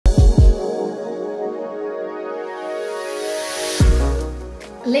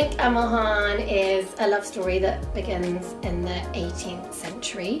Linck Mülhahn is a love story that begins in the 18th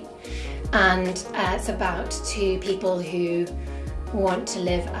century, and it's about two people who want to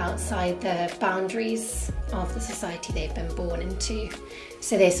live outside the boundaries of the society they've been born into.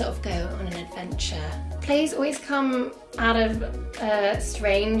 So they sort of go on an adventure. Plays always come out of a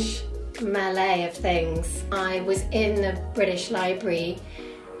strange melee of things. I was in the British Library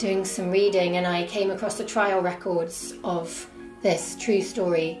doing some reading and I came across the trial records of this true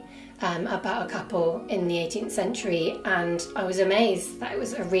story about a couple in the 18th century, and I was amazed that it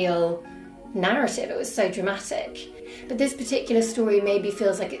was a real narrative. It was so dramatic. But this particular story maybe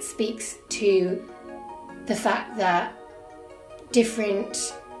feels like it speaks to the fact that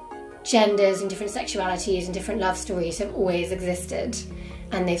different genders and different sexualities and different love stories have always existed,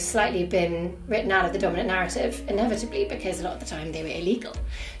 and they've slightly been written out of the dominant narrative, inevitably, because a lot of the time they were illegal.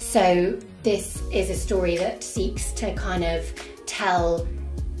 So this is a story that seeks to kind of tell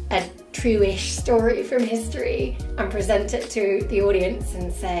a true-ish story from history and present it to the audience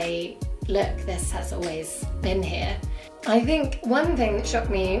and say, look, this has always been here. I think one thing that shocked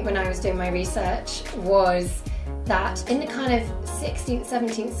me when I was doing my research was that in the kind of 16th,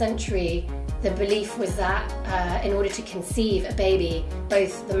 17th century, the belief was that in order to conceive a baby,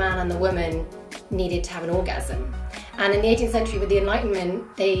 both the man and the woman needed to have an orgasm. And in the 18th century, with the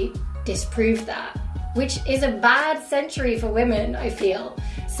Enlightenment, they disproved that, which is a bad century for women, I feel.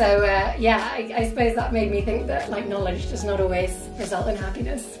 So yeah, I suppose that made me think that like knowledge does not always result in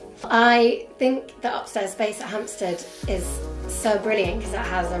happiness. I think the upstairs space at Hampstead is so brilliant because it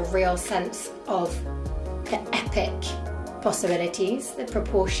has a real sense of the epic possibilities, the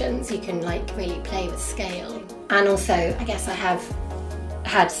proportions. You can like really play with scale. And also, I guess I have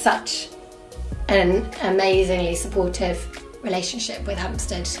had such an amazingly supportive relationship with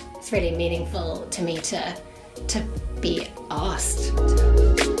Hampstead. It's really meaningful to me to be asked